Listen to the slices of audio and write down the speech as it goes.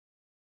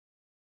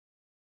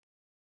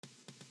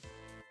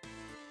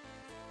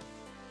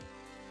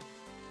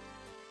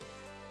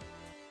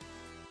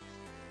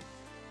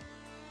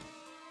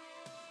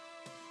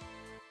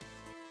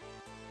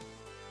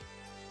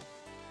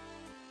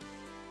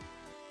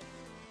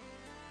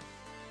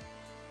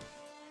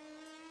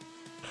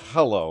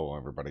Hello,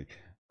 everybody.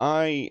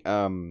 I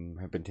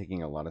have been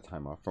taking a lot of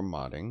time off from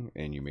modding,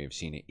 and you may have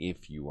seen it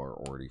if you are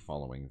already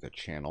following the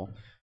channel.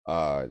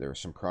 There are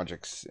some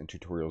projects and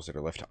tutorials that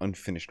are left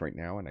unfinished right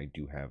now, and I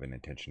do have an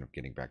intention of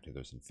getting back to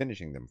those and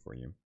finishing them for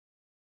you.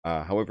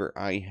 However,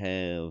 I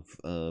have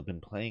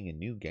been playing a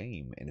new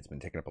game, and it's been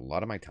taking up a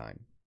lot of my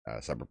time.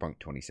 Cyberpunk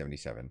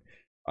 2077.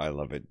 I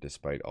love it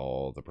despite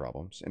all the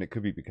problems, and it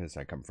could be because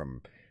I come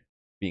from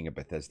being a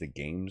Bethesda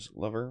games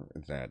lover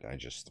that I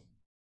just,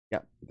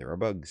 yeah, there are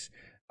bugs.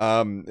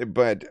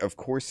 But of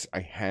course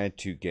I had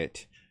to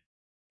get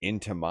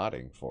into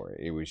modding for it.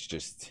 It was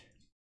just,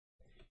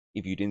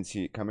 if you didn't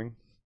see it coming,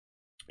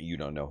 you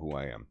don't know who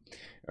I am.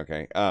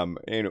 Okay.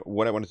 And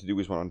what I wanted to do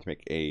is I wanted to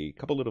make a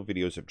couple little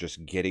videos of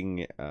just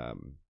getting,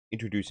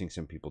 introducing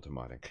some people to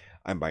modding.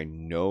 I'm by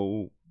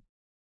no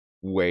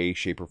way,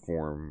 shape, or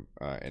form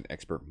an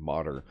expert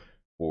modder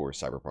for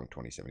Cyberpunk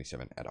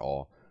 2077 at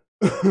all.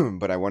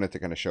 But I wanted to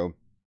kind of show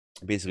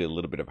basically a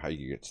little bit of how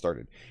you get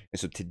started. And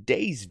so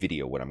today's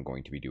video, what I'm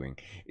going to be doing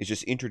is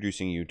just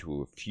introducing you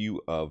to a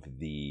few of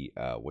the,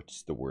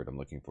 what's the word I'm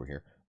looking for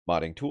here?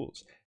 Modding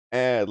tools.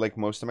 Like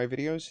most of my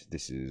videos,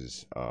 this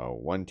is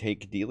one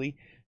take dealy.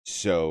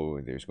 So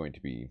there's going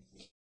to be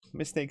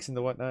mistakes and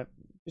the whatnot.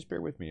 Just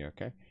bear with me,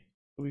 okay?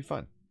 It'll be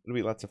fun. It'll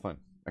be lots of fun.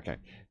 Okay.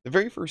 The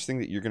very first thing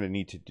that you're going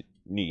to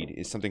need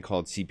is something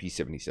called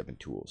CP77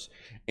 tools.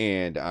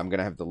 And I'm going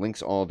to have the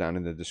links all down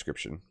in the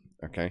description.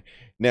 Okay.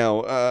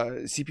 Now,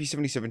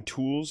 CP77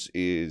 tools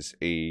is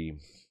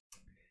it's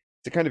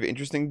a kind of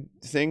interesting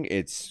thing.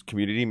 It's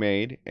community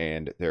made,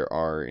 and there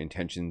are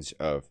intentions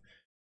of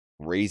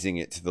raising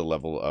it to the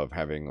level of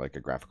having like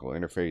a graphical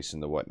interface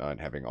and the whatnot,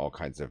 having all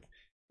kinds of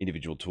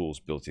individual tools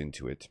built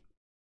into it.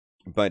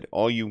 But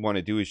all you want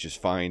to do is just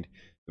find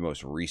the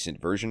most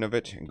recent version of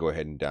it and go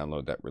ahead and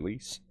download that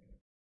release.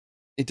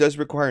 It does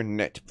require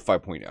Net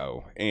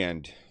 5.0,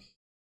 and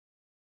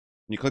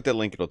you click that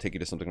link, it'll take you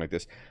to something like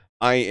this.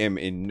 I am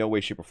in no way,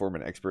 shape, or form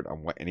an expert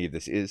on what any of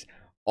this is.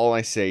 All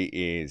I say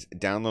is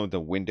download the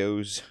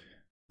Windows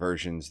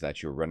versions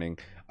that you're running.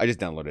 I just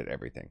downloaded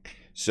everything.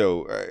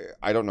 So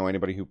I don't know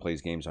anybody who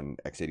plays games on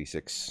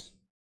x86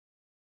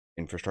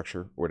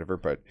 infrastructure or whatever,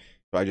 but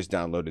so I just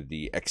downloaded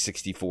the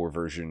x64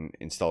 version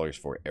installers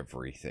for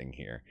everything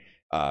here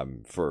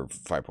for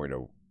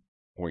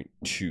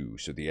 5.0.2.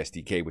 So the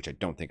SDK, which I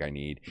don't think I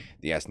need,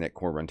 the ASP.NET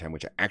Core runtime,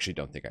 which I actually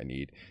don't think I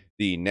need,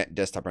 the Net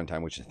Desktop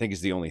runtime, which I think is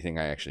the only thing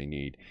I actually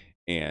need,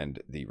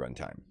 and the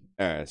runtime.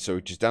 So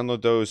just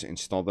download those,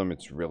 install them.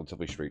 It's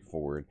relatively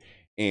straightforward.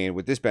 And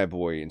with this bad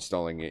boy,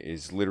 installing it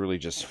is literally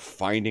just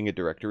finding a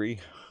directory,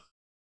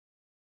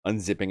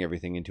 unzipping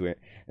everything into it,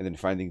 and then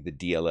finding the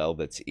DLL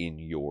that's in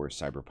your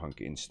Cyberpunk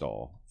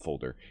install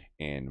folder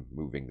and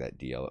moving that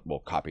DLL, well,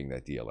 copying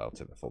that DLL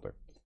to the folder.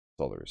 That's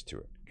all there is to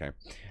it. Okay.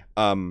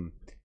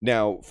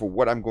 Now, for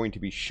what I'm going to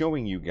be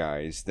showing you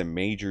guys, the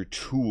major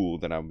tool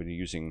that I'm going to be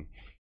using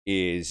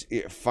is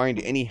find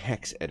any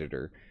hex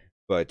editor.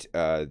 But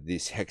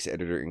this hex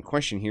editor in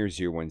question here,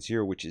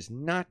 010, which is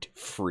not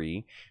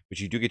free, but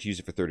you do get to use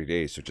it for 30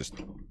 days. So just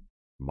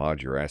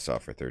mod your ass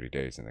off for 30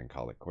 days and then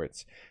call it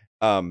quits.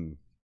 The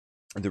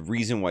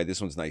reason why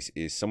this one's nice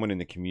is someone in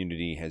the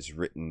community has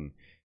written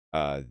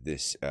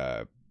this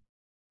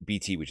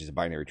BT, which is a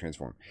binary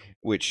transform,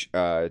 which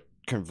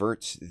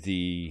converts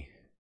the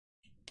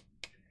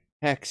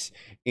hex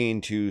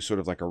into sort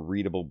of like a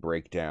readable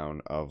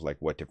breakdown of like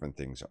what different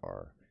things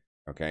are.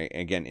 Okay,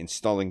 again,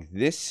 installing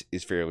this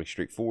is fairly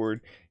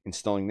straightforward.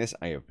 Installing this,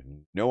 I have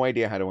no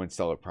idea how to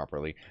install it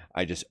properly.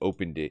 I just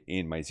opened it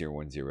in my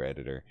 010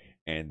 editor,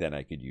 and then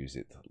I could use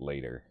it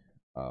later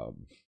to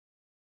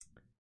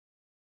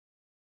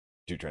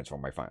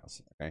transform my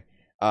files. Okay,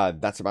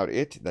 that's about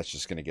it. That's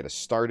just going to get us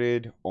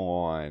started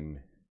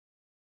on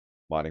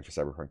modding for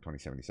Cyberpunk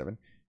 2077.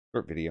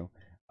 Short video.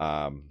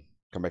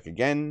 Come back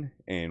again,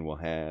 and we'll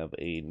have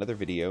another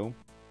video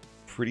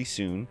pretty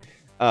soon.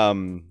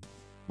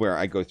 Where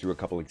I go through a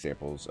couple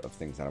examples of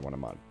things that I want to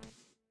mod.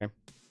 Okay?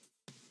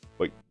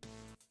 Bye.